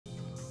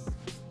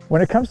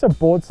When it comes to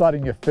board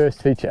sliding your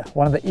first feature,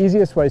 one of the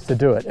easiest ways to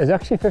do it is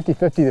actually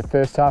 50-50 the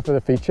first half of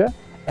the feature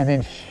and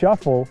then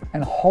shuffle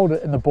and hold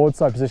it in the board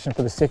slide position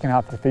for the second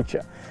half of the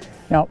feature.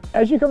 Now,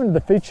 as you come into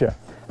the feature,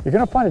 you're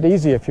going to find it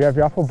easy if you have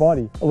your upper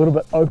body a little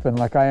bit open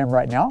like I am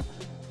right now.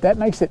 That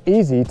makes it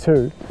easy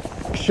to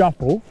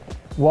shuffle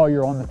while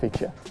you're on the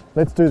feature.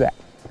 Let's do that.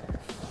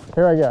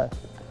 Here I go.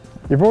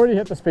 You've already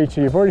hit this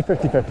feature, you've already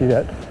 50-50'd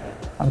it.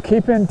 I'm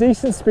keeping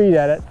decent speed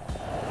at it,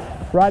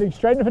 riding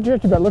straight into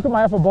 50-50, but look at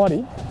my upper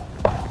body.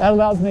 That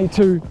allows me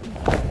to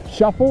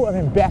shuffle and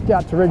then back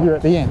out to regular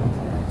at the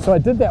end. So I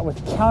did that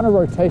with counter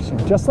rotation,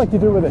 just like you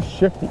do with a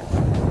shifty.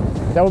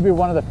 That would be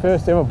one of the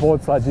first ever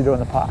board slides you do in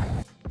the park.